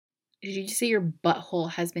Did you just say your butthole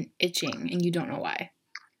has been itching and you don't know why?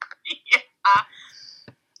 Yeah.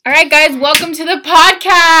 All right, guys, welcome to the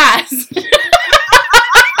podcast.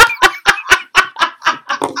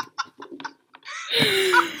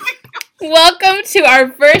 Welcome to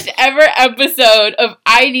our first ever episode of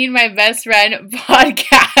I Need My Best Friend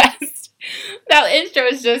podcast. That intro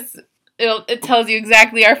is just, it tells you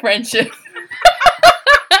exactly our friendship.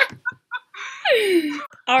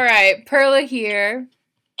 All right, Perla here.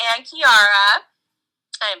 And Kiara.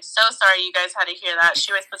 I am so sorry you guys had to hear that.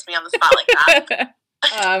 She always puts me on the spot like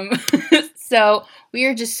that. So we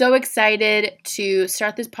are just so excited to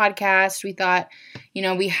start this podcast. We thought,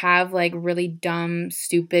 we have like really dumb,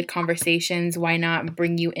 stupid conversations. Why not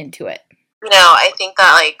bring you into it? I think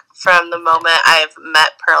that like from the moment I've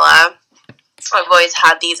met Perla, I've always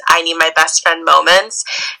had these I need my best friend moments,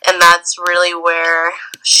 and that's really where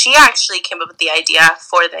she actually came up with the idea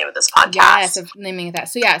for the name of this podcast. Yes, of naming it that.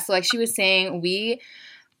 So like she was saying,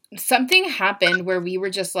 something happened where we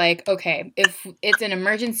were just like, okay, if it's an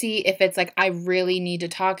emergency, if it's like I really need to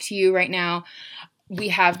talk to you right now, we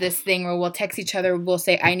have this thing where we'll text each other, we'll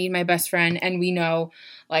say I need my best friend, and we know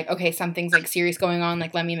like, okay, something's like serious going on,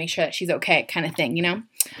 like let me make sure that she's okay kind of thing,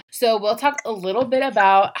 So we'll talk a little bit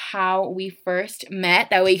about how we first met.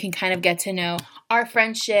 That way you can kind of get to know our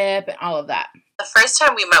friendship and all of that. The first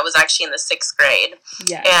time we met was actually in the 6th grade.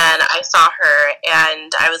 Yes. And I saw her,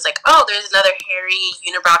 and I was like, oh, there's another hairy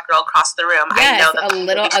unibrow girl across the room. Yes, I know that a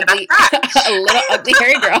little ugly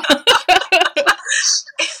hairy girl.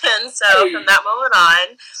 And so from that moment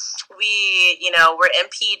on, we, were in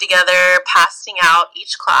PE together, passing out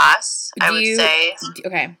each class,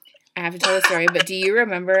 Okay. I have to tell the story, but do you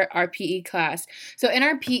remember our PE class? So in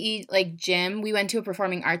our PE like gym, we went to a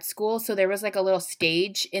performing arts school, so there was like a little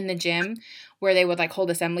stage in the gym where they would like hold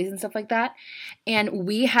assemblies and stuff like that, and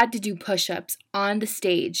we had to do push-ups on the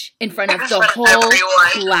stage in front of the whole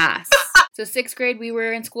class. So 6th grade, we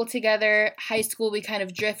were in school together. High school, we kind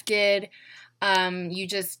of drifted. You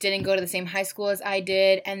just didn't go to the same high school as I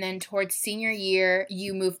did. And then towards senior year,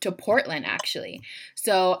 you moved to Portland, actually.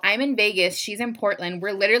 So I'm in Vegas. She's in Portland.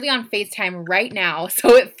 We're literally on FaceTime right now.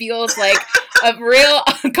 So it feels like a real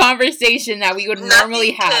conversation that we would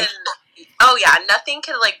normally have. Nothing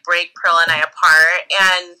could like break Perla and I apart.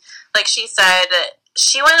 And like she said,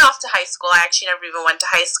 she went off to high school. I actually never even went to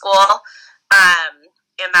high school.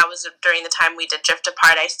 And that was during the time we did drift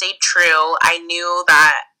apart. I stayed true. I knew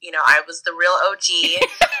that, I was the real OG.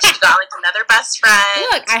 She got like another best friend.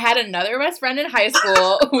 Look, I had another best friend in high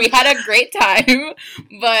school. We had a great time.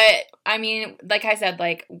 But, I mean, like I said,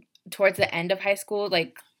 like towards the end of high school,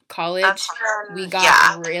 like college, we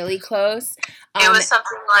got really close. It was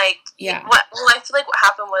something like, I feel like what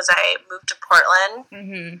happened was I moved to Portland.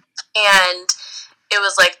 Mm-hmm. And it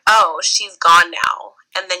was like, oh, she's gone now.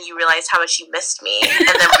 And then you realize how much you missed me. And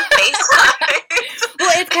then we FaceTime.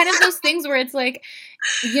 Well, it's kind of those things where it's like,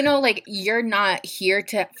 like you're not here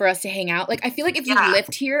for us to hang out. Like, I feel like if you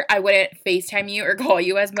lived here, I wouldn't FaceTime you or call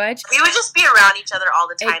you as much. We would just be around each other all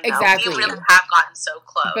the time, Exactly. We really have gotten so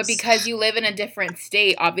close. But because you live in a different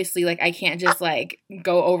state, obviously, like, I can't just, like,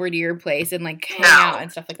 go over to your place and, like, hang out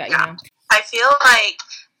and stuff like that, I feel like,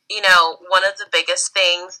 one of the biggest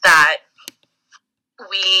things that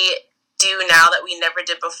we do now that we never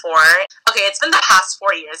did before. Okay, it's been the past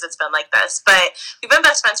 4 years it's been like this, but we've been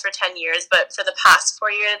best friends for 10 years, but for the past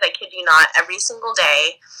 4 years, I kid you not, every single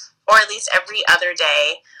day, or at least every other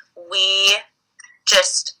day, we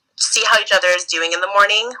just see how each other is doing in the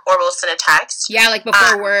morning, or we'll send a text. Yeah, like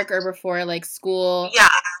before work or before, like, school. Yeah.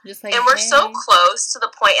 Just like, and we're so close to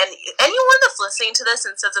the point, and anyone that's listening to this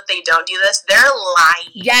and says that they don't do this, they're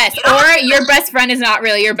lying. Yes, or your best friend is not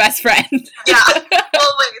really your best friend. Yeah.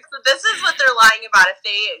 Well, wait, so this is what they're lying about if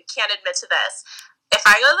they can't admit to this. If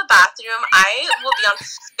I go to the bathroom, I will be on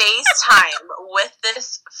FaceTime with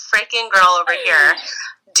this freaking girl over here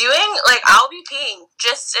doing, like, I'll be peeing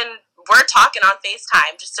and we're talking on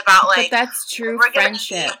FaceTime just about, like... But that's true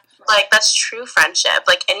friendship. That's true friendship.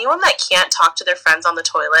 Like, anyone that can't talk to their friends on the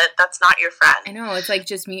toilet, that's not your friend. I know. It's like,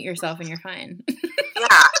 just mute yourself and you're fine.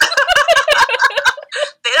 Yeah.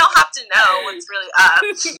 They don't have to know what's really up.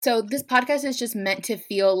 So this podcast is just meant to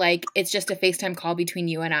feel like it's just a FaceTime call between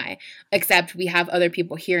you and I, except we have other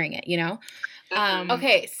people hearing it, Mm-hmm.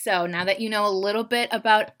 Okay, so now that you know a little bit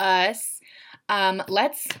about us,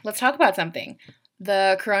 let's talk about something.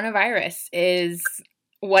 The coronavirus is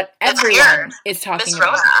what everyone is talking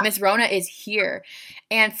about. Miss Rona is here.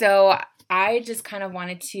 And so I just kind of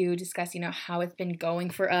wanted to discuss, how it's been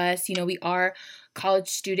going for us. We are college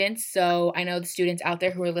students, so I know the students out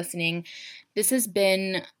there who are listening, this has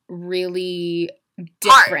been really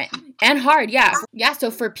different and hard. Yeah.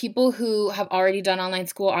 So for people who have already done online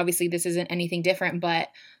school, obviously this isn't anything different, but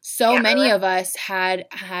many of us had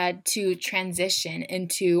to transition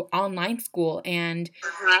into online school and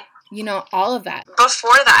all of that.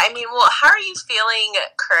 Before that, I mean, well, how are you feeling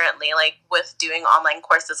currently, like, with doing online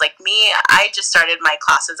courses? Like me, I just started my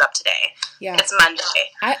classes up today. Yeah. It's Monday.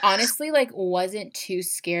 I honestly, like, wasn't too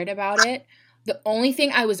scared about it. The only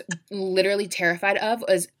thing I was literally terrified of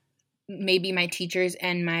was maybe my teachers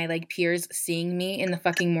and my, like, peers seeing me in the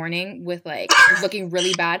fucking morning with, like, looking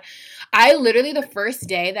really bad. I literally, the first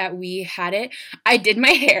day that we had it, I did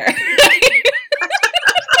my hair.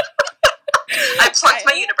 I plucked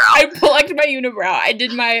my unibrow. I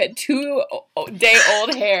did my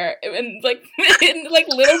 2-day-old hair in, like,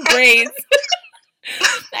 little braids.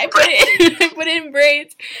 I put it in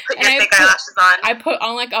braids. Put your fake eyelashes on. I put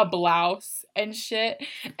on, like, a blouse and shit.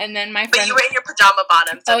 And then my friend... But you were in your pajama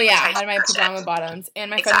bottoms. Oh, yeah. I had my pajama bottoms.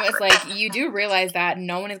 And my friend was like, you do realize that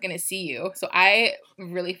no one is going to see you. So I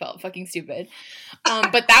really felt fucking stupid.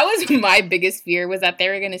 But that was my biggest fear, was that they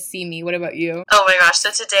were going to see me. What about you? Oh, my gosh.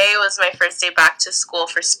 So today was my first day back to school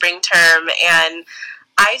for spring term. And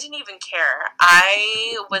I didn't even care.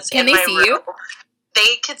 I was in my room. Can they see you?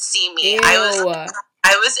 They could see me. Ew.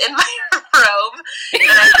 I was in my robe, and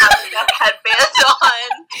I had, like, a headband on.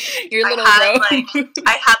 Your little robe.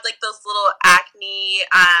 I had, like, those little acne,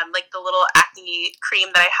 like, the little acne cream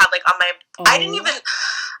that I had, like, on my... Oh. I didn't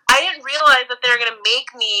realize that they were going to make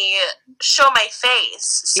me show my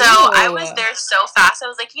face. So Ew. I was there so fast. I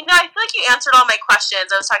was like, I feel like you answered all my questions.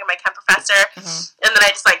 I was talking to my chem professor, and then I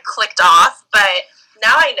just, like, clicked off. But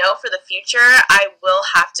now I know for the future, I will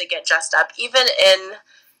have to get dressed up. Even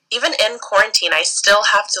in quarantine, I still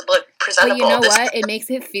have to look presentable. But you know what? It makes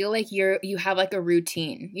it feel like you have, like, a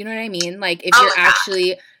routine. You know what I mean? Like, if you're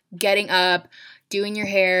actually getting up, doing your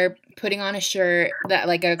hair, putting on a shirt, that,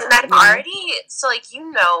 like, a... And I've already... So, like,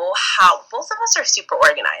 how... Both of us are super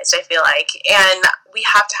organized, I feel like. And we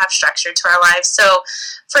have to have structure to our lives. So,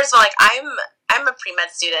 first of all, like, I'm a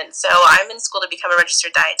pre-med student, so I'm in school to become a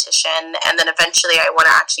registered dietitian, and then eventually I want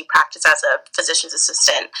to actually practice as a physician's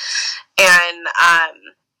assistant. And,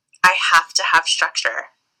 I have to have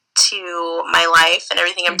structure to my life and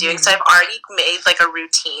everything I'm doing. So I've already made, like, a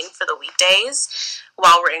routine for the weekdays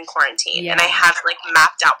while we're in quarantine. Yeah. And I have, like,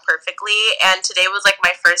 mapped out perfectly. And today was, like,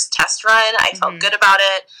 my first test run. I felt good about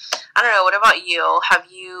it. I don't know. What about you? Have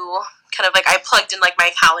you kind of, like, I plugged in, like,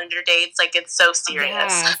 my calendar dates? Like, it's so serious.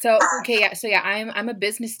 Yeah. So, I'm a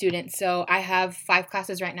business student. So I have 5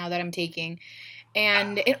 classes right now that I'm taking.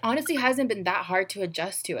 And it honestly hasn't been that hard to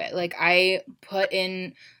adjust to it. Like, I put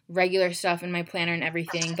in regular stuff in my planner and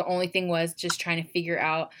everything. The only thing was just trying to figure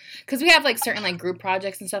out, because we have, like, certain, like, group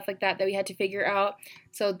projects and stuff like that we had to figure out.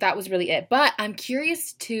 So that was really it. But I'm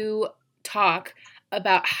curious to talk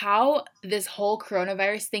about how this whole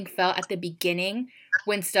coronavirus thing felt at the beginning,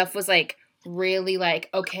 when stuff was, like, really, like,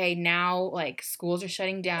 okay, now, like, schools are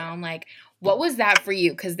shutting down. Like, what was that for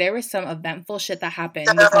you? Because there was some eventful shit that happened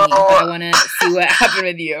with me, but I want to see what happened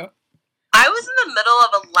with you. I was in the middle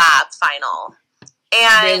of a lab final.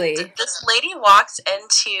 And really? This lady walks in and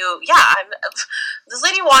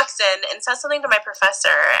says something to my professor,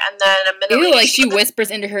 and then a minute later, like, she whispers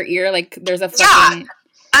into her ear, like, there's a fucking... Yeah.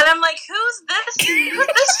 And I'm like, who's this? Who's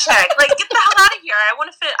this chick? Like, get the hell out of here. I want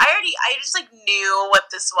to fit. I just, like, knew what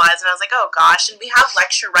this was, and I was like, oh, gosh. And we have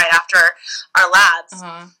lecture right after our labs.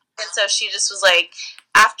 Uh-huh. And so she just was like,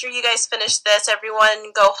 after you guys finish this,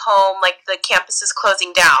 everyone go home. Like, the campus is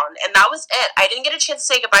closing down. And that was it. I didn't get a chance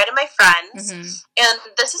to say goodbye to my friends. And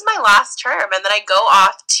this is my last term. And then I'm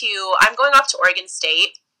going off to Oregon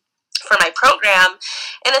State for my program.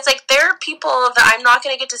 And it's like, there are people that I'm not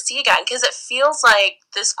going to get to see again, because it feels like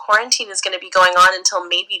this quarantine is going to be going on until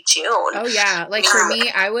maybe June. Oh yeah. Like, for me,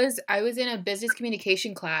 I was in a business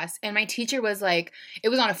communication class, and my teacher was like, it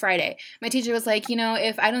was on a Friday. My teacher was like,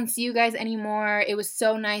 if I don't see you guys anymore, it was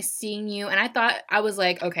so nice seeing you. And I was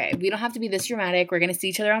like, okay, we don't have to be this dramatic. We're going to see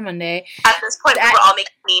each other on Monday. At this point, we were all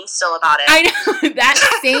making memes still about it. I know.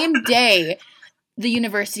 That same day, the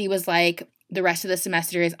university was like, the rest of the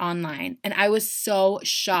semester is online. And I was so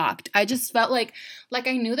shocked. I just felt like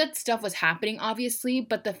I knew that stuff was happening, obviously,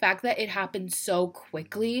 but the fact that it happened so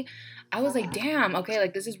quickly, I was like, damn, okay,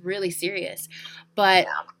 like, this is really serious. But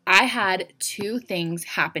I had 2 things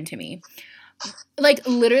happen to me. Like,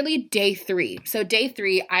 literally day 3. So day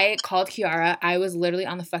 3, I called Kiara. I was literally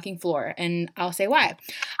on the fucking floor, and I'll say why.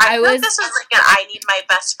 I feel like this was like an I need my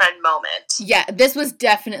best friend moment. Yeah, this was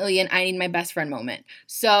definitely an I need my best friend moment.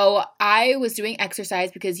 So I was doing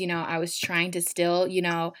exercise because, I was trying to still,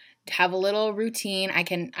 have a little routine. I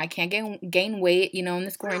can't gain weight, you know, in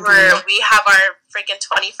this quarantine. We have our freaking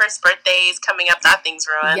 21st birthdays coming up. That thing's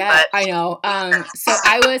ruined. Yeah, but I know.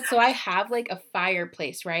 So I have like a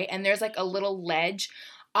fireplace, right? And there's like a little ledge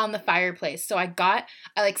on the fireplace. So I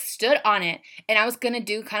like stood on it, and I was gonna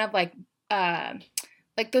do kind of like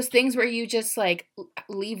those things where you just like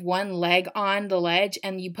leave one leg on the ledge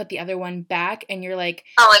and you put the other one back, and you're like,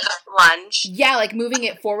 oh, like a lunge. Yeah, like moving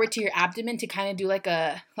it forward to your abdomen to kind of do like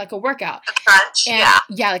a workout. A crunch. And, yeah.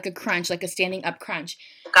 Yeah, like a crunch, like a standing up crunch.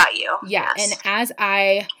 Got you. Yeah, yes. And as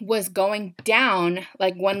I was going down,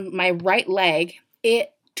 like my right leg,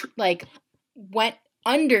 it like went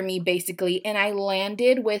under me basically, and I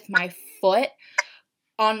landed with my foot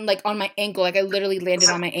on my ankle. Like I literally landed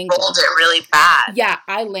on my ankle. Rolled it really bad. Yeah,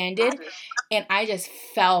 I landed and I just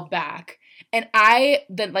fell back. And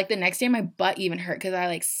the next day my butt even hurt because I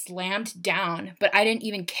like slammed down, but I didn't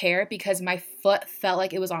even care because my foot felt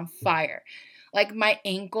like it was on fire. Like my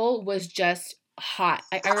ankle was just hot.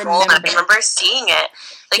 I remember seeing it.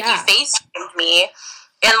 Like you FaceTimed me.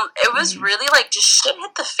 And it was really like just shit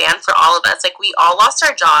hit the fan for all of us. Like we all lost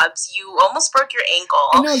our jobs. You almost broke your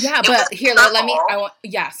ankle. No, yeah, but here,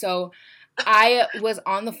 so I was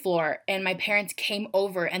on the floor and my parents came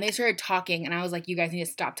over and they started talking, and I was like, you guys need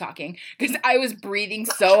to stop talking, because I was breathing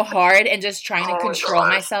so hard and just trying to control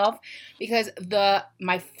myself because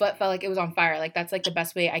my foot felt like it was on fire. Like that's like the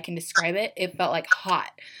best way I can describe it. It felt like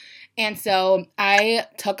hot. And so I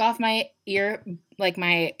took off my what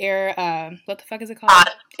the fuck is it called?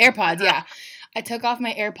 AirPods, yeah. I took off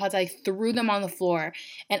my AirPods, I threw them on the floor,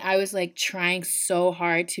 and I was like trying so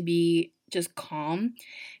hard to be just calm.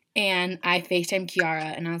 And I FaceTimed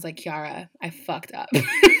Kiara, and I was like, Kiara, I fucked up. I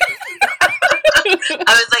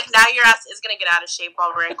was like, now your ass is going to get out of shape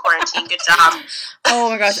while we're in quarantine. Good job. Oh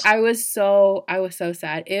my gosh, I was so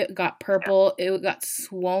sad. It got purple. It got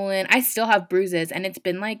swollen. I still have bruises, and it's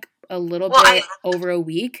been like a little bit over a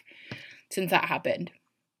week since that happened.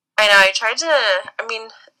 I know.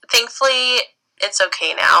 Thankfully, it's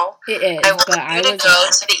okay now. It is. I want you to go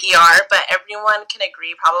to the ER, but everyone can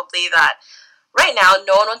agree probably that right now,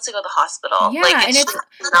 no one wants to go to the hospital. Yeah, like, and it's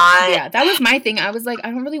not. Yeah, that was my thing. I was like, I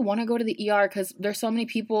don't really want to go to the ER because there's so many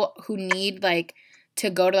people who need like to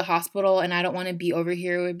go to the hospital, and I don't want to be over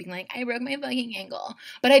here being like, I broke my fucking ankle.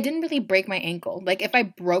 But I didn't really break my ankle. Like if I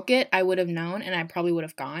broke it, I would have known, and I probably would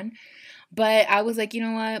have gone. But I was like, you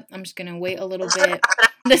know what? I'm just gonna wait a little bit.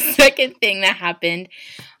 The second thing that happened,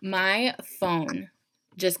 my phone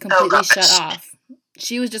just completely shut off.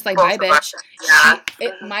 She was just like, bye, bitch. Yeah.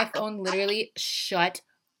 My phone literally shut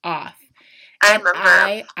off. I remember.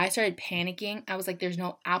 I started panicking. I was like, there's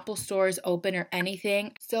no Apple stores open or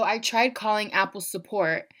anything. So I tried calling Apple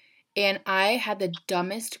support, and I had the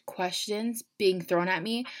dumbest questions being thrown at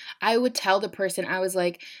me. I would tell the person, I was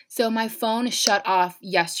like, so my phone shut off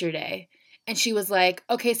yesterday. And she was like,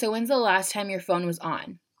 okay, so when's the last time your phone was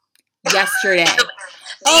on? Yesterday.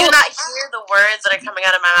 Do you not hear the words that are coming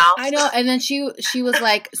out of my mouth? I know. And then she was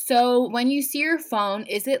like, so when you see your phone,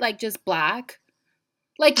 is it like just black?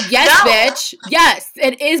 Like, yes, no. Bitch. Yes,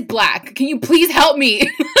 it is black. Can you please help me?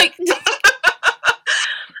 Like, oh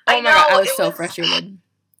my God, I was so frustrated.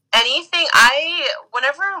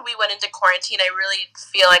 Whenever we went into quarantine, I really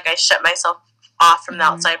feel like I shut myself off from the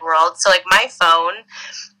outside world. So, like, my phone,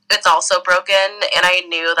 it's also broken, and I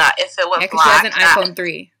knew that if it went black... she has an iPhone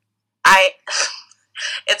 3.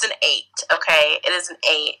 It's an 8, okay? It is an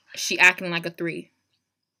 8. She acting like a 3.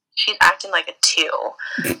 She's acting like a 2.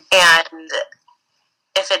 And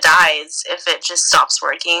if it dies, if it just stops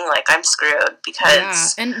working, like, I'm screwed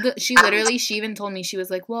because... Yeah, and she even told me, she was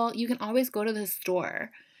like, well, you can always go to the store.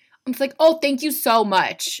 I'm just like, oh, thank you so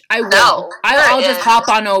much. I will. No, I'll just hop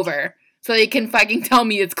on over so they can fucking tell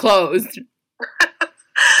me it's closed.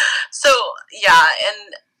 So, yeah,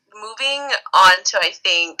 and moving on to, I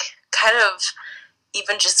think, kind of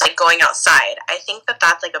even just, like, going outside. I think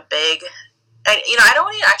that's, like, a big... I don't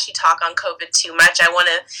want to actually talk on COVID too much. I want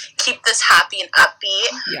to keep this happy and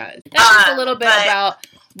upbeat. Yeah. That's just a little bit about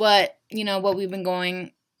what we've been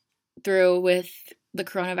going through with the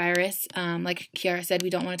coronavirus. Like Kiara said,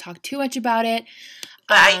 we don't want to talk too much about it.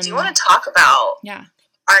 But I do want to talk about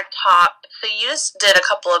our top... So you just did a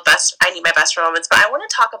couple of I need my best friend moments, but I want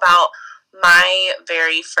to talk about my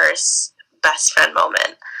very first best friend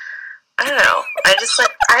moment. I don't know.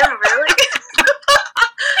 I'm really...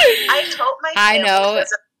 I told my family... I know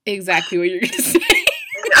exactly what you're going to say.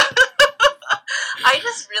 Yeah. I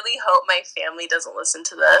just really hope my family doesn't listen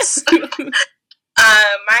to this.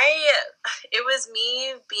 It was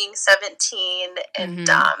me being 17 and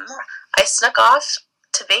dumb. I snuck off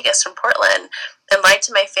to Vegas from Portland and lied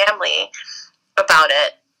to my family about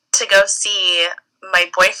it. to go see my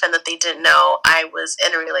boyfriend that they didn't know I was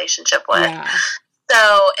in a relationship with. Yeah.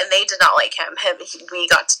 So, and they did not like him. We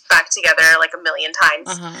got back together like a million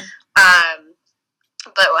times.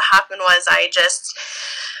 But what happened was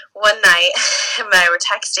one night, him and I were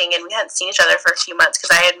texting, and we hadn't seen each other for a few months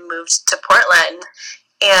because I had moved to Portland,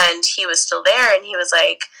 and he was still there, and he was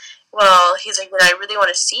like, he's like, I really want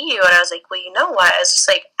to see you. And I was like, well, you know what? I was just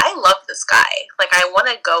like, I love this guy. Like, I want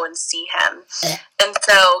to go and see him. And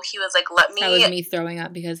so he was like, let me... That was me throwing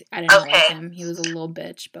up because I didn't like him. He was a little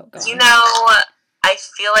bitch, but go on. You know, I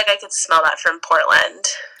feel like I could smell that from Portland.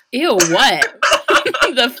 Ew, what?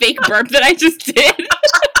 The fake burp that I just did?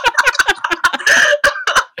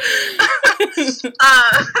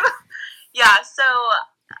 Yeah, so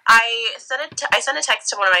I sent a text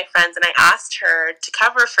to one of my friends, and I asked her to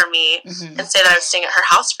cover for me and say that I was staying at her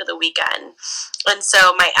house for the weekend. And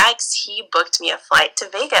so my ex, he booked me a flight to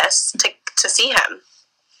Vegas to see him.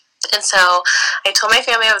 And so I told my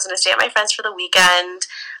family I was going to stay at my friend's for the weekend.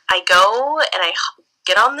 I go and I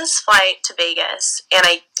get on this flight to Vegas, and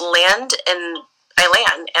I land, and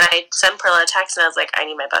I sent Perla a text, and I was like, I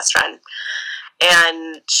need my best friend.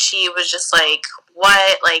 And she was just like,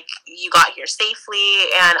 what? Like, you got here safely?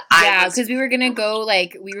 And because we were going to go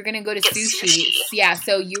to sushi. Yeah,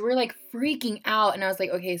 so you were, like, freaking out. And I was like,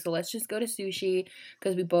 okay, so let's just go to sushi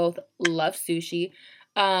because we both love sushi.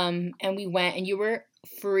 And we went, and you were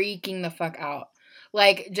freaking the fuck out.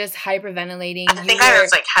 Like, just hyperventilating. I think I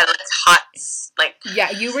was, like, had, like, hot, like... Yeah,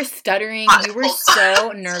 you were stuttering. You were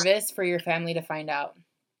so nervous for your family to find out.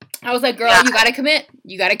 I was like, girl, you gotta commit.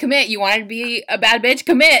 You gotta commit. You wanted to be a bad bitch?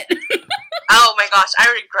 Commit. Oh my gosh, I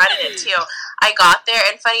regretted it too. I got there,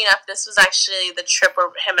 and funny enough, this was actually the trip where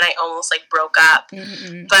him and I almost like broke up.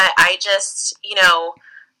 But I just,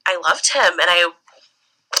 I loved him, and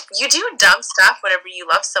you do dumb stuff whenever you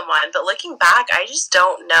love someone, but looking back, I just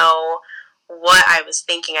don't know what I was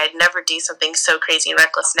thinking. I'd never do something so crazy and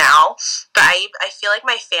reckless now. But I feel like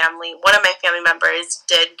one of my family members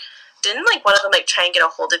didn't like one of them like try and get a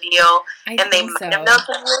hold of you, and they might have known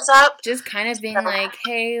something was up. Just kind of being like,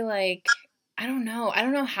 hey, like, I don't know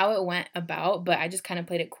how it went about, but I just kind of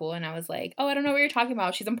played it cool, and I was like, oh, I don't know what you're talking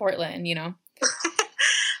about. She's in Portland,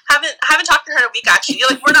 haven't talked to her in a week, actually.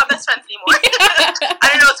 Like, we're not best friends anymore. I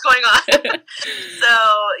don't know what's going on. So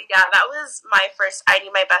yeah, that was my first I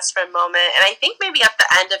need my best friend moment. And I think maybe at the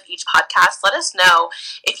end of each podcast, let us know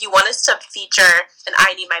if you want us to feature an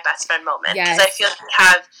I need my best friend moment, because I feel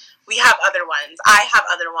like we have other ones. I have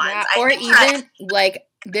other ones. Yeah, or even, like,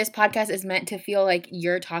 this podcast is meant to feel like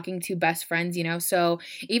you're talking to best friends, So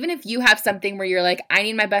even if you have something where you're like, I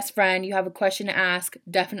need my best friend, you have a question to ask,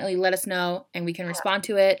 definitely let us know, and we can respond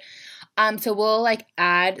to it. So we'll, like,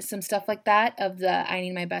 add some stuff like that of the I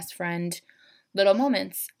need my best friend little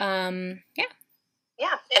moments. Yeah.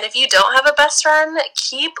 And if you don't have a best friend,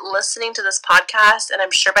 keep listening to this podcast, and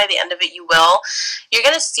I'm sure by the end of it you will. You're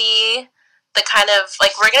going to see the kind of,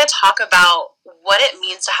 like, we're going to talk about what it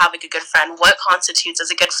means to have, like, a good friend, what constitutes as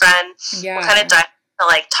a good friend, what kind of dive into,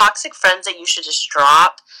 like, toxic friends that you should just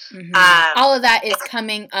drop. All of that is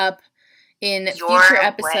coming up in future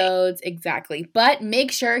episodes. Exactly. But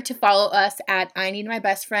make sure to follow us at I Need My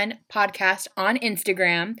Best Friend podcast on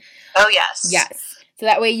Instagram. Oh, yes. Yes. So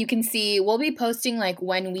that way you can see, we'll be posting, like,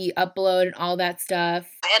 when we upload and all that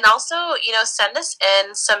stuff. And also, send us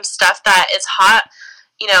in some stuff that is hot,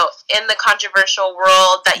 in the controversial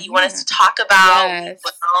world that you want us to talk about. Yes.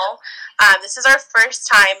 This is our first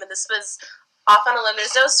time, and this was off on a limb.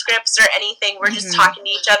 There's no scripts or anything. We're just talking to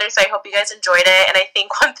each other, so I hope you guys enjoyed it. And I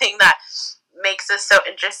think one thing that makes this so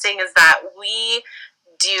interesting is that we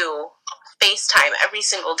do FaceTime every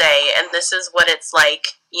single day, and this is what it's like,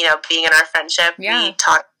 being in our friendship. Yeah. We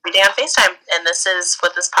talk every day on FaceTime, and this is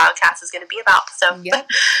what this podcast is going to be about. So, yeah.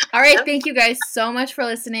 All right. Thank you guys so much for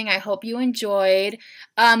listening. I hope you enjoyed.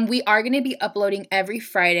 We are going to be uploading every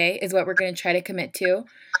Friday is what we're going to try to commit to.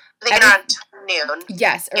 I think around noon.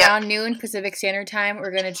 Yes, around noon Pacific Standard Time.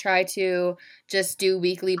 We're going to try to just do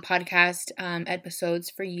weekly podcast episodes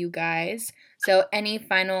for you guys. So any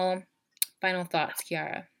final thoughts,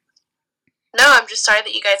 Kiara? No, I'm just sorry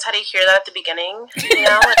that you guys had to hear that at the beginning.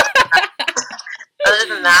 Other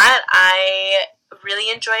than that, I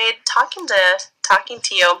really enjoyed talking to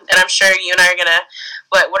you, and I'm sure you and I are gonna.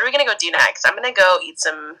 What are we gonna go do next? I'm gonna go eat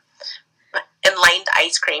some Enlightened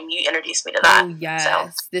ice cream. You introduced me to that. Oh yes, so.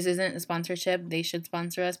 This isn't a sponsorship. They should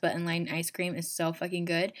sponsor us, but Enlightened ice cream is so fucking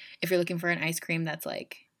good. If you're looking for an ice cream that's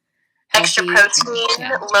like extra protein,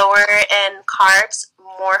 lower in carbs,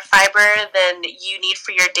 more fiber than you need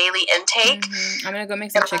for your daily intake. I'm gonna go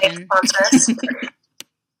make some chicken.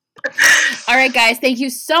 All right, guys. Thank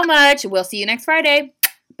you so much. We'll see you next Friday.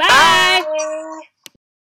 Bye. Bye.